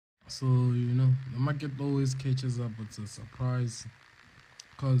So the market always catches up with a surprise.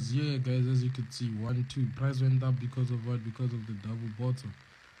 Cause yeah, guys, as you could see, 1, 2 price went up because of what? Because of the double bottom.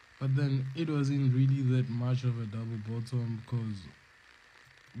 But then it wasn't really that much of a double bottom because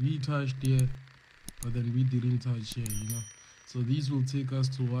we touched here, but then we didn't touch here. So these will take us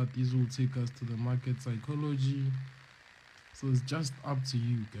to what? These will take us to the market psychology. So it's just up to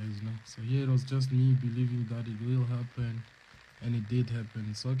you guys. So here it was just me believing that it will happen, and it did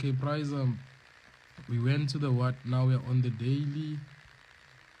happen. So okay, price we went to the what? Now we're on the daily.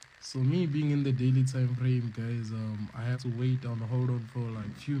 So me being in the daily time frame, guys, I have to wait on hold on for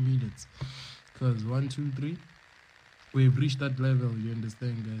like few minutes, cause 1, 2, 3, we've reached that level. You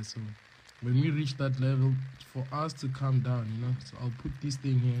understand, guys? So when we reach that level, for us to come down, so I'll put this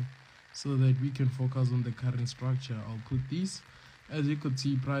thing here so that we can focus on the current structure. I'll put this, as you could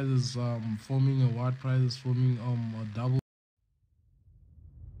see, prices forming a what? Prices forming a double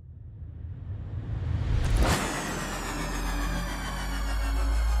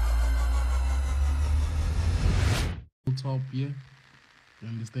top here. You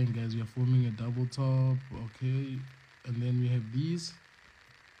understand, guys? We are forming a double top, okay, and then we have these.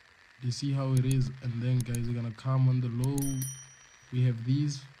 You see how it is, and then guys, we're gonna come on the low. We have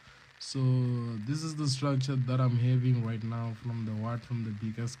these. So this is the structure that I'm having right now from the what? From the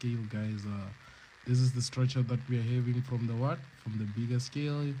bigger scale, guys. This is the structure that we are having from the what? From the bigger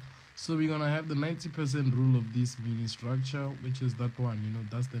scale. So we're gonna have the 90% rule of this mini structure, which is that one.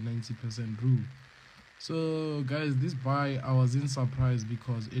 That's the 90% rule. So guys, this buy, I was in surprise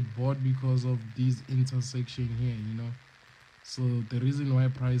because it bought because of this intersection here. So the reason why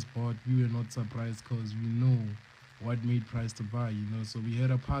price bought, we were not surprised because we know what made price to buy. So we had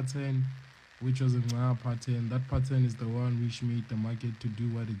a pattern, which was a pattern. That pattern is the one which made the market to do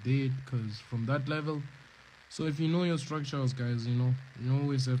what it did, because from that level. So if you know your structures, guys, you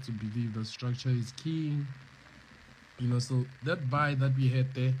always have to believe the structure is king. So that buy that we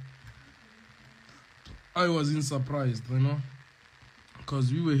had there, I wasn't surprised,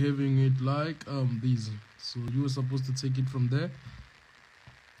 because we were having it like these. So you were supposed to take it from there,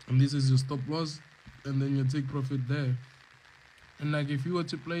 and this is your stop loss, and then you take profit there. And like if you were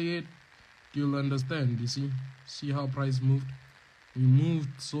to play it, you'll understand. You see how price moved. We moved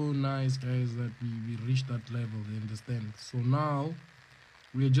so nice, guys, that we reached that level. You understand? So now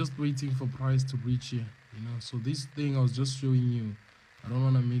we are just waiting for price to reach here. So this thing I was just showing you, I don't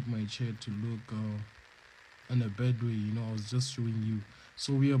want to make my chart to look in a bad way. I was just showing you.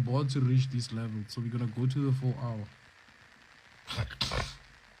 So we are about to reach this level. So we're gonna go to the 4-hour.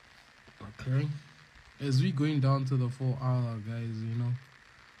 Okay. As we going down to the 4-hour, guys,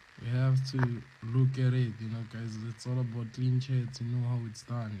 we have to look at it. Guys, it's all about clean charts. How it's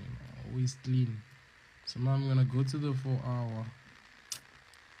done. Always clean. So now I'm gonna go to the 4-hour.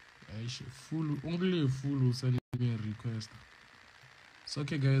 Only a fool will send me a request. So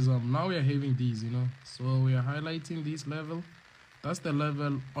okay, guys, now we are having these. So we are highlighting this level. That's the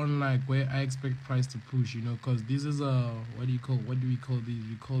level on like where I expect price to push, because this is a what do we call these?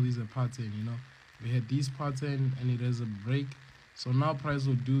 We call this a pattern. We had this pattern and it has a break. So now price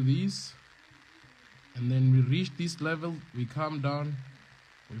will do this, and then we reach this level, we come down,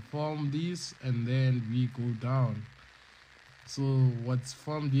 we form this, and then we go down. So what's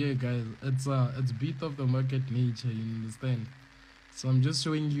formed here, guys, it's bit of the market nature, you understand? So I'm just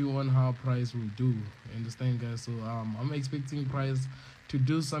showing you on how price will do. You understand, guys? So I'm expecting price to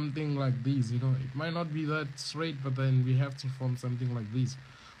do something like this. It might not be that straight, but then we have to form something like this.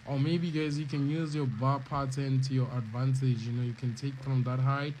 Or maybe, guys, you can use your bar pattern to your advantage. You can take from that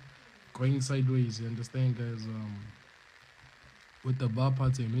height going sideways. You understand, guys? With the bar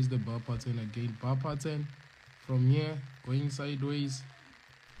pattern, use the bar pattern again. Bar pattern from here going sideways.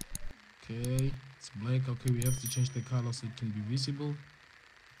 Okay, it's black. Okay, we have to change the color so it can be visible.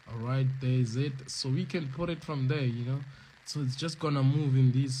 All right, there is it. So we can put it from there, so it's just gonna move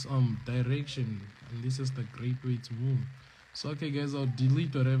in this direction, and this is the great way to move. So okay, guys, I'll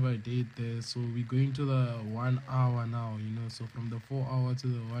delete whatever I did there. So we're going to the 1 hour now, so from the 4-hour to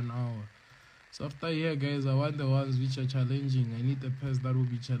the 1 hour. So after here, guys, I want the ones which are challenging. I need the pairs that will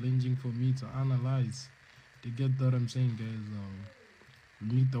be challenging for me to analyze. To get what I'm saying, guys?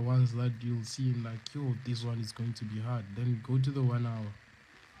 We need the ones that you'll see and like, yo, this one is going to be hard. Then go to the 1 hour.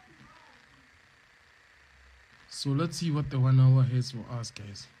 So let's see what the 1 hour has for us,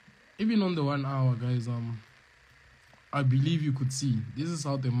 guys. Even on the 1 hour, guys, I believe you could see this is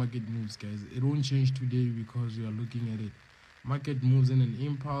how the market moves, guys. It won't change today because we are looking at it. Market moves in an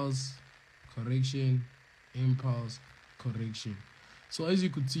impulse, correction, impulse, correction. So as you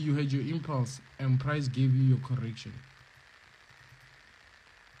could see, you had your impulse and price gave you your correction.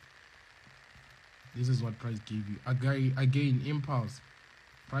 This is what price gave you. Again, impulse.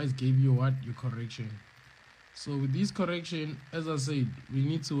 Price gave you what? Your correction. So with this correction, as I said, we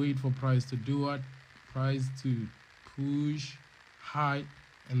need to wait for price to do what? Price to push high,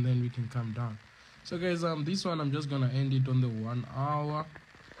 and then we can come down. So guys, this one I'm just gonna end it on the 1 hour.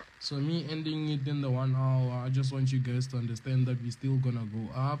 So me ending it in the 1 hour, I just want you guys to understand that we're still gonna go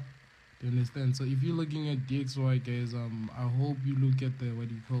up. You understand? So if you're looking at DXY, guys, I hope you look at the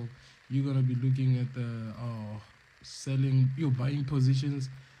you're gonna be looking at the selling, you're buying positions.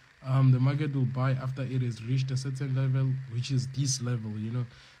 The market will buy after it has reached a certain level, which is this level, you know.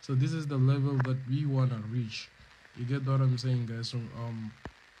 So this is the level that we wanna reach. You get what I'm saying, guys? So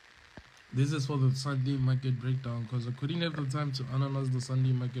this is for the Sunday market breakdown, because I couldn't have the time to analyze the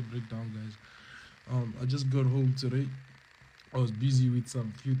Sunday market breakdown, guys. I just got home today. I was busy with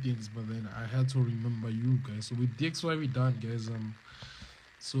some few things, but then I had to remember you guys. So with DXY we done, guys.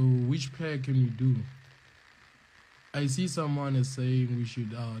 So which pair can we do? I see someone is saying we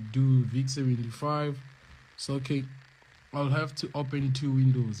should do VIX 75. So okay, I'll have to open 2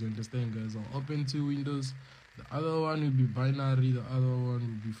 windows. You understand, guys? I'll open 2 windows. The other one will be binary. The other one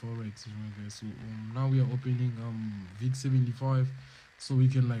will be Forex. You know, guys. So now we are opening VIX 75. So we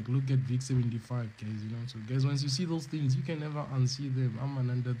can like look at VIX 75, guys, you know. So guys, once you see those things, you can never unsee them. I'm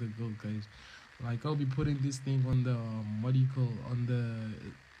MANANDO the goal, guys. Like I'll be putting this thing on the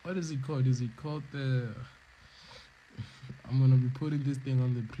what is it called? Is it called the I'm gonna be putting this thing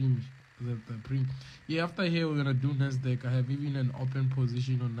on the prim. Yeah, after here we're gonna do Nasdaq. I have even an open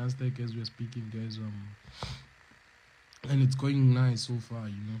position on Nasdaq as we're speaking, guys. And it's going nice so far,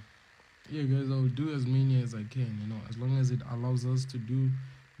 you know. Yeah, guys, I'll do as many as I can, you know, as long as it allows us to do,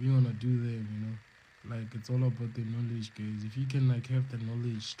 we want to do them, you know. Like, it's all about the knowledge, guys. If you can, like, have the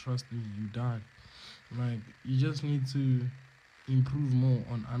knowledge, trust me, you done. Like, you just need to improve more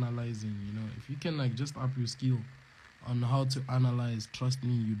on analyzing, you know. If you can, like, just up your skill on how to analyze, trust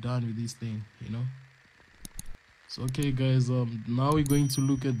me, you done with this thing, you know. So, okay, guys, now we're going to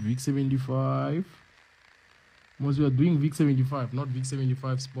look at VIX 75. Once we are doing VIX 75, not VIX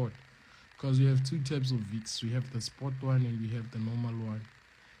 75 spot. Because we have 2 types of VIX. We have the spot one and we have the normal one.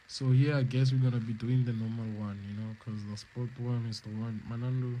 So here I guess we're going to be doing the normal one, you know, because the spot one is the one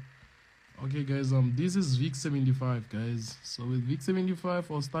MANANDO. Okay, guys, this is VIX 75, guys. So with VIX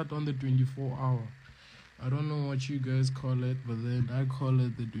 75, I'll start on the 24 hour. I don't know what you guys call it, but then I call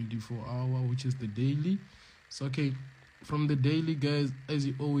it the 24 hour, which is the daily. So okay, from the daily, guys, as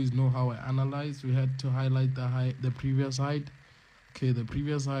you always know how I analyze, we had to highlight the previous height. Okay, the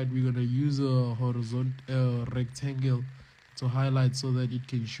previous height, we're going to use a horizontal rectangle to highlight so that it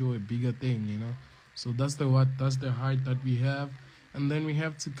can show a bigger thing, you know. So that's the height that we have. And then we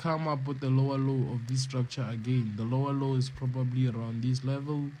have to come up with the lower low of this structure again. The lower low is probably around this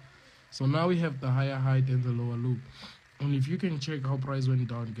level. So now we have the higher height and the lower low. And if you can check how price went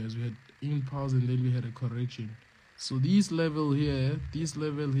down, guys, we had impulse and then we had a correction. So this level here is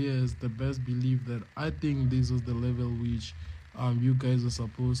the best belief that I think this is the level which you guys are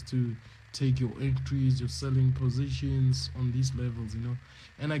supposed to take your entries, your selling positions on these levels, you know.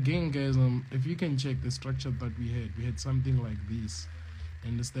 And again, guys, if you can check the structure that we had something like this,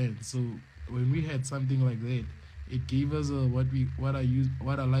 understand? So when we had something like that, it gave us what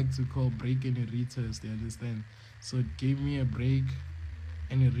I like to call break and a retest, you understand? So it gave me a break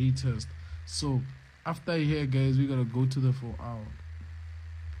and a retest. So after here, guys, we gotta go to the 4 hour.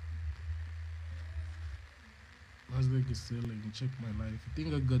 Nasdaq is selling. Check my life. You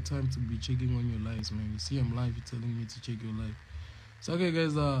think I got time to be checking on your lives, man? You see I'm live, you're telling me to check your life. So okay,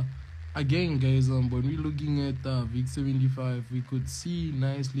 guys, again, guys, when we're looking at VIX 75, we could see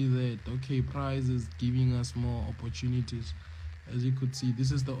nicely that okay, price is giving us more opportunities. As you could see,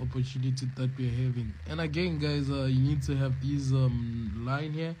 this is the opportunity that we're having. And again, guys, you need to have this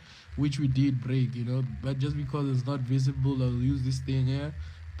line here, which we did break, you know, but just because it's not visible, I'll use this thing here.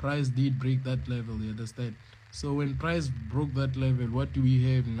 Price did break that level, you understand? So when price broke that level, what do we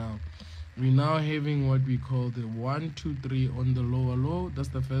have now? We're now having what we call the 1, 2, 3 on the lower low. That's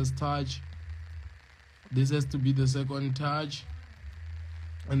the first touch. This has to be the second touch.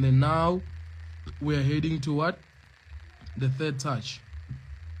 And then now we're heading to what? The third touch.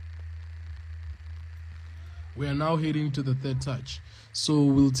 We are now heading to the third touch. So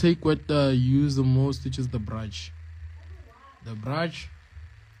we'll take what use the most, which is the brush. The brush,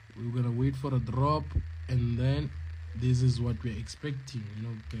 we're gonna wait for a drop, and then this is what we're expecting, you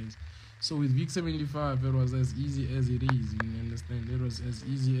know, guys. So with VIX 75, it was as easy as it is, you understand? It was as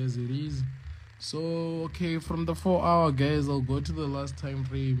easy as it is. So okay, from the 4 hour, guys, I'll go to the last time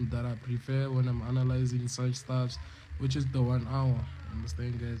frame that I prefer when I'm analyzing such stuffs, which is the 1 hour.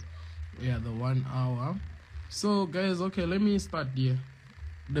 Understand, guys? Yeah, the 1 hour. So guys, okay, let me start here.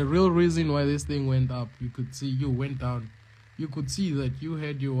 The real reason why this thing went up, you could see you went down. You could see that you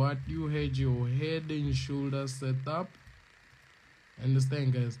had your what? You had your head and shoulders set up.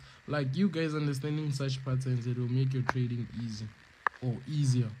 Understand, guys? Like you guys understanding such patterns, it will make your trading easy or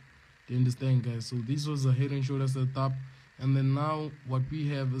easier. Do you understand, guys? So this was a head and shoulder setup, and then now what we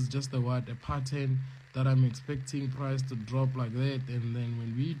have is just a what? A pattern that I'm expecting price to drop like that, and then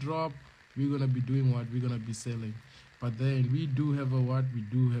when we drop, we're gonna be doing what? We're gonna be selling. But then we do have a what? We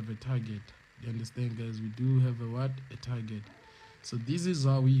do have a target. You understand, guys? We do have a what? A target. So this is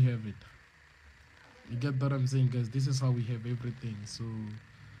how we have it. You get what I'm saying, guys? This is how we have everything. So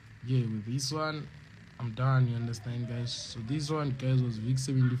yeah, with this one, I'm done. You understand, guys? So this one, guys, was VIX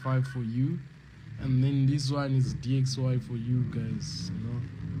 75 for you, and then this one is DXY for you guys. You know.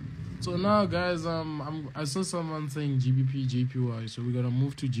 So now, guys, I saw someone saying GBP JPY, so we're gonna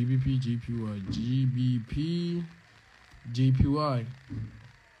move to GBP JPY. GBP JPY.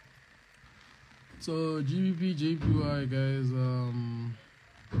 So GBP JPY, guys.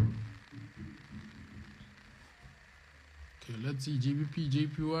 Okay, let's see GBP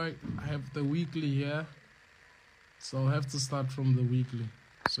JPY. I have the weekly here, so I'll have to start from the weekly.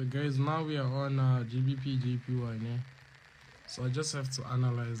 So guys, now we are on GBP JPY, yeah? So I just have to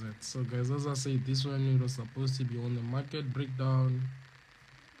analyze it. So guys, as I said, this one it was supposed to be on the market breakdown.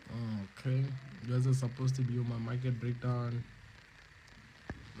 Okay, guys are supposed to be on my market breakdown.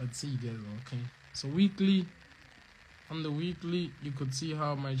 Let's see, guys. Okay, so weekly, on the weekly, you could see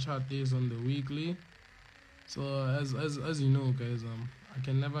how my chart is on the weekly. So as you know, guys, I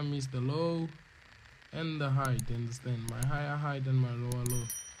can never miss the low and the height. Understand? My higher height and my lower low.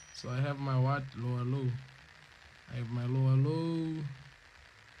 So I have my what? Lower low. I have my lower low.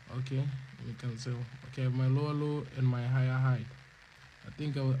 Okay, you can tell. Okay, I have my lower low and my higher height. I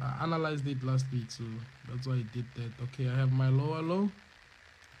think I analyzed it last week, so that's why I did that. Okay, I have my lower low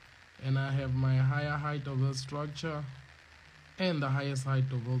and I have my higher height of the structure and the highest height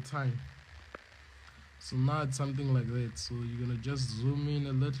of all time. So now it's something like that. So you're gonna just zoom in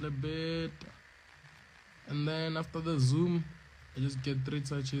a little bit, and then after the zoom, I just get 3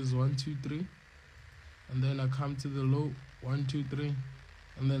 touches, 1, 2, 3, and then I come to the low, 1, 2, 3,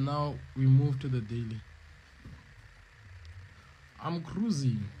 and then now we move to the daily. I'm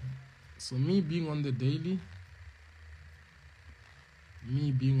cruising. So me being on the daily,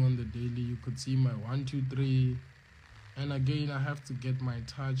 you could see my 1, 2, 3, and again I have to get my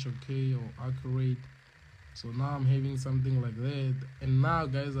touch okay or accurate. So now I'm having something like that, and now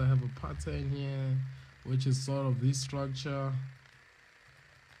guys I have a pattern here which is sort of this structure.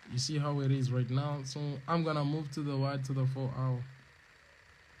 You see how it is right now. So I'm gonna move to the what? To the 4 hour.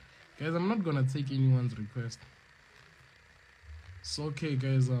 Guys, I'm not gonna take anyone's request. So okay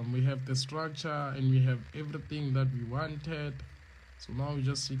guys, we have the structure and we have everything that we wanted. So now we're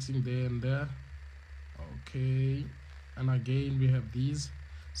just fixing there and there. Okay, and again we have these.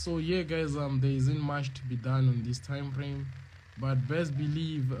 So yeah guys, there isn't much to be done on this time frame, but best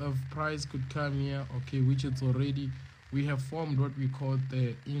believe if price could come here, okay, which it's already, we have formed what we call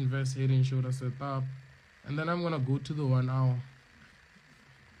the inverse head and shoulder setup, and then I'm gonna go to the 1 hour.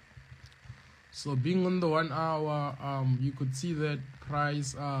 So being on the 1 hour, you could see that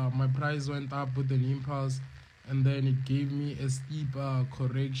price, my price went up with an impulse, and then it gave me a steep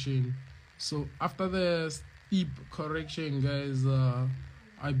correction. So after the steep correction, guys,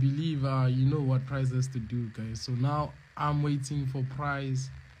 I believe you know what price has to do, guys. So now I'm waiting for price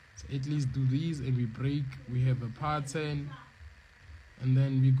to at least do these, and we break. We have a pattern, and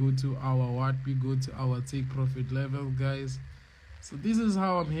then we go to our what? We go to our take profit level, guys. So this is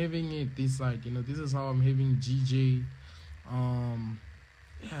how I'm having it this side. You know, this is how I'm having GJ.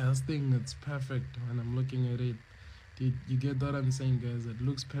 Yeah, this thing, it's perfect when I'm looking at it. Did you get what I'm saying, guys? It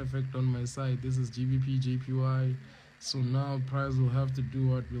looks perfect on my side. This is GBP JPY. So now price will have to do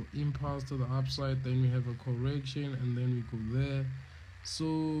what? Will impulse to the upside, then we have a correction, and then we go there.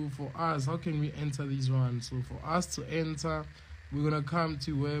 So for us, how can we enter these ones? So for us to enter, we're gonna come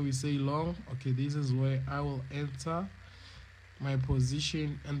to where we say long. Okay, this is where I will enter my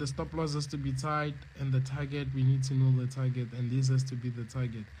position, and the stop loss has to be tight, and the target, we need to know the target, and this has to be the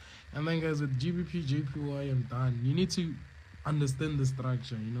target. And then guys, with GBP JPY, I'm done. You need to understand the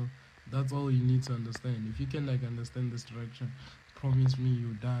structure, you know. That's all you need to understand. If you can like understand the structure, promise me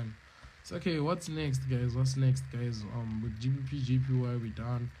you're done. So okay, what's next, guys? With GBP JPY, we're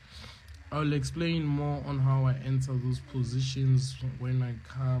done. I'll explain more on how I enter those positions when I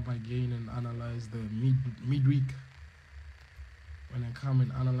come again and analyze the midweek. When I come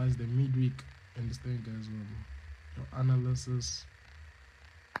and analyze the midweek, understand, guys? Your analysis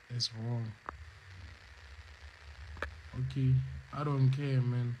It's wrong. Okay, I don't care,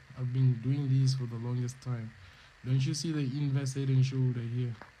 man. I've been doing this for the longest time. Don't you see the invest head and shoulder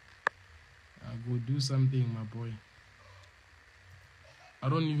here? Go do something, my boy. I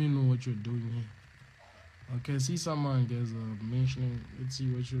don't even know what you're doing here. Okay, see someone guys mentioning. Let's see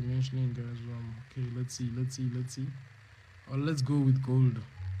what you're mentioning, guys. Okay, let's see. Or let's go with gold.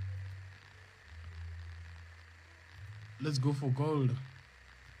 Let's go for gold.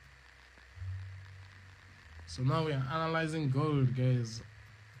 So now we are analyzing gold, guys.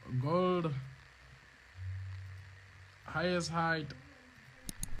 Gold, highest height,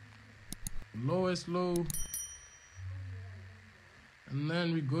 lowest low, and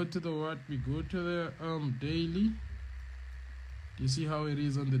then we go to the what? We go to the daily. You see how it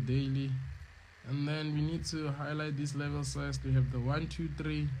is on the daily, and then we need to highlight this level size. We have the 1, 2,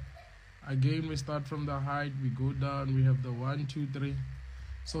 3. Again, we start from the height. We go down. We have the 1, 2, 3.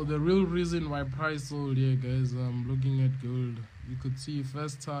 So the real reason why price sold here, guys, looking at gold, you could see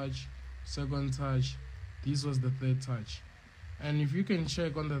first touch, second touch, this was the third touch. And if you can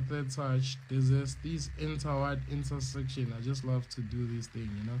check on the third touch, there's this intersection. I just love to do this thing,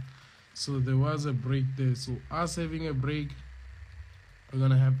 you know. So there was a break there. So us having a break, we're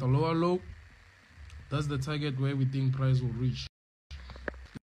gonna have the lower low. That's the target where we think price will reach.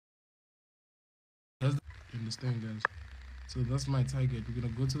 You understand, guys? So that's my target. We're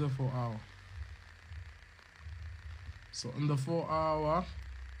gonna go to the 4 hour. So on the 4 hour,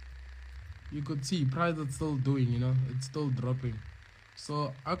 you could see price is still doing, you know, it's still dropping.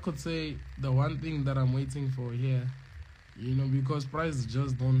 So I could say the one thing that I'm waiting for here, you know, because prices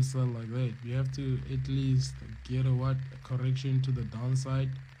just don't sell like that. We have to at least get a correction to the downside.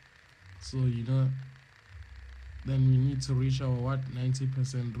 So, you know, then we need to reach our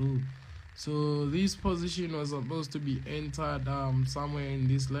 90% rule. So this position was supposed to be entered somewhere in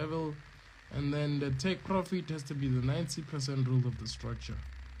this level, and then the take profit has to be the 90% rule of the structure.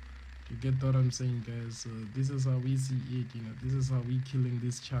 You get what I'm saying, guys? So this is how we see it, you know. This is how we killing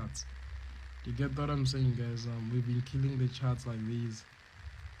these charts. You get what I'm saying, guys? We've been killing the charts like these.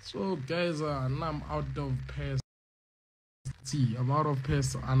 So guys, now I'm out of pairs. I'm out of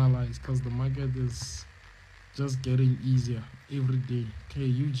pairs to analyze because the market is just getting easier every day. Okay,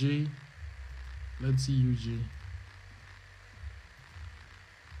 UJ. Let's see UJ.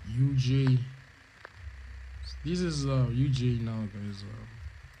 UJ. This is UJ now, guys.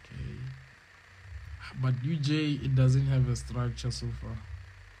 Okay. But UJ, it doesn't have a structure so far.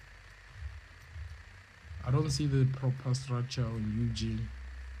 I don't see the proper structure on UJ.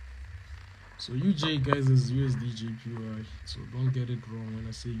 So UJ, guys, is USD JPY. So don't get it wrong when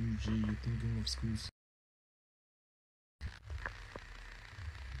I say UJ, you're thinking of schools.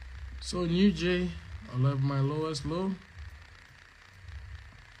 So in UJ, I'll have my lowest low,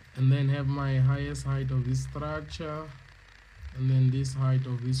 and then have my highest height of this structure, and then this height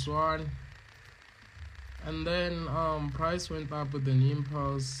of this one. And then price went up with an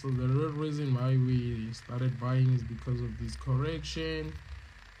impulse. So the real reason why we started buying is because of this correction.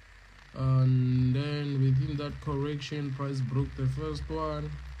 And then within that correction, price broke the first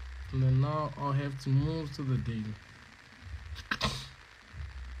one, and then now I'll have to move to the daily.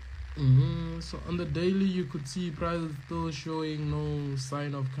 So on the daily, you could see price is still showing no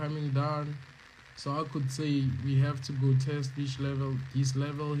sign of coming down. So I could say we have to go test this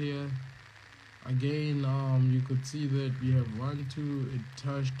level here. Again, you could see that we have 1, 2, it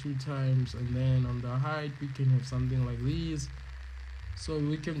touched 2 times, and then on the height we can have something like this. So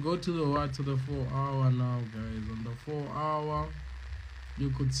we can go to the 4 hour now, guys. On the 4 hour, you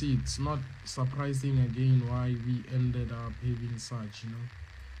could see it's not surprising again why we ended up having such, you know,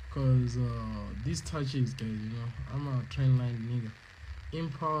 because these touches, guys, you know, I'm a trend line nigga.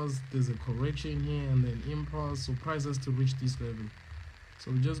 Impulse, there's a correction here, and then impulse, so price has to reach this level.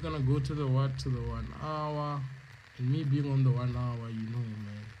 So we're just gonna go to the 1 hour, and me being on the 1 hour, you know,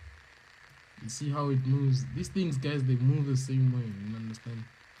 man, you see how it moves. These things, guys, they move the same way, you understand?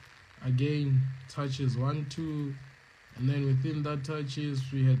 Again, touches 1, 2, and then within that touches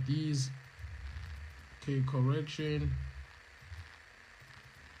we had these. Okay, correction,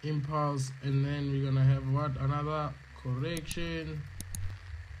 impulse, and then we're gonna have another correction.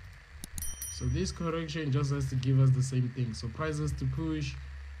 So this correction just has to give us the same thing. So price has to push,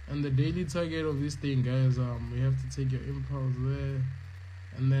 and the daily target of this thing, guys, we have to take your impulse there,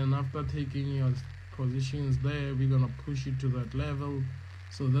 and then after taking your positions there, we're gonna push it to that level.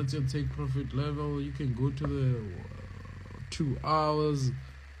 So that's your take profit level. You can go to the 2 hours,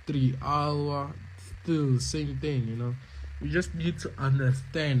 3 hour, still the same thing, you know. We just need to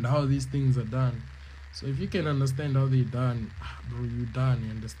understand how these things are done. So if you can understand how they done, bro, you done.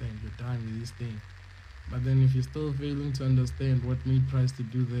 You understand? You're done with this thing. But then if you're still failing to understand what made price to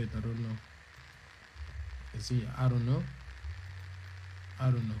do that, I don't know. You see, I don't know. I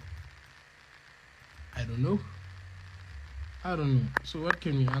don't know. I don't know. I don't know. So what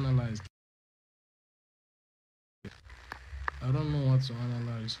can we analyze? I don't know what to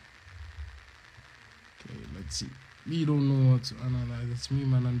analyze. Okay, let's see. We don't know what to analyze. It's me,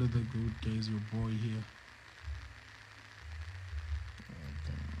 MANANDO the GOAT, guys, your boy here.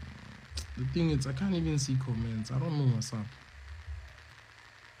 Okay. The thing is, I can't even see comments. I don't know what's up.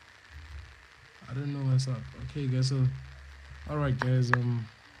 I don't know what's up. Okay, guys. So, all right, guys.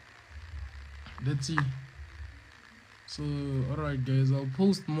 Let's see. So, all right, guys. I'll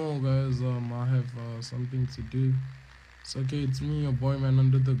post more, guys. I have something to do. So, okay, it's me, your boy,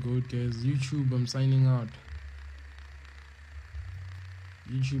 MANANDO the GOAT, guys. YouTube, I'm signing out.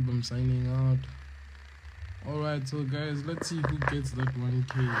 YouTube, I'm signing out. Alright, so guys, let's see who gets that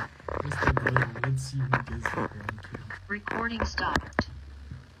 1K. Instagram, let's see who gets that 1K. Recording stopped.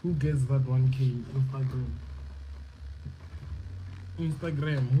 Who gets that 1K?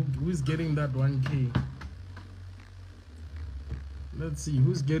 Instagram, who's getting that 1K? Let's see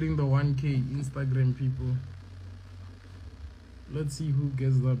who's getting the 1K. Instagram people. Let's see who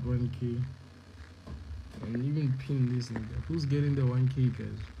gets that 1K. And even pin this nigga. Who's getting the 1K,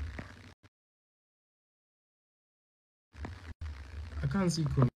 guys? I can't see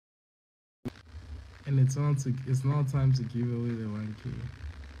comments. And it's now time to give away the 1K.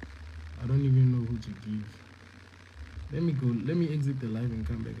 I don't even know who to give. Let me exit the live and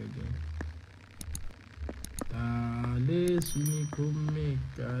come back again.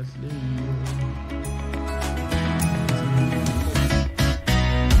 Dale,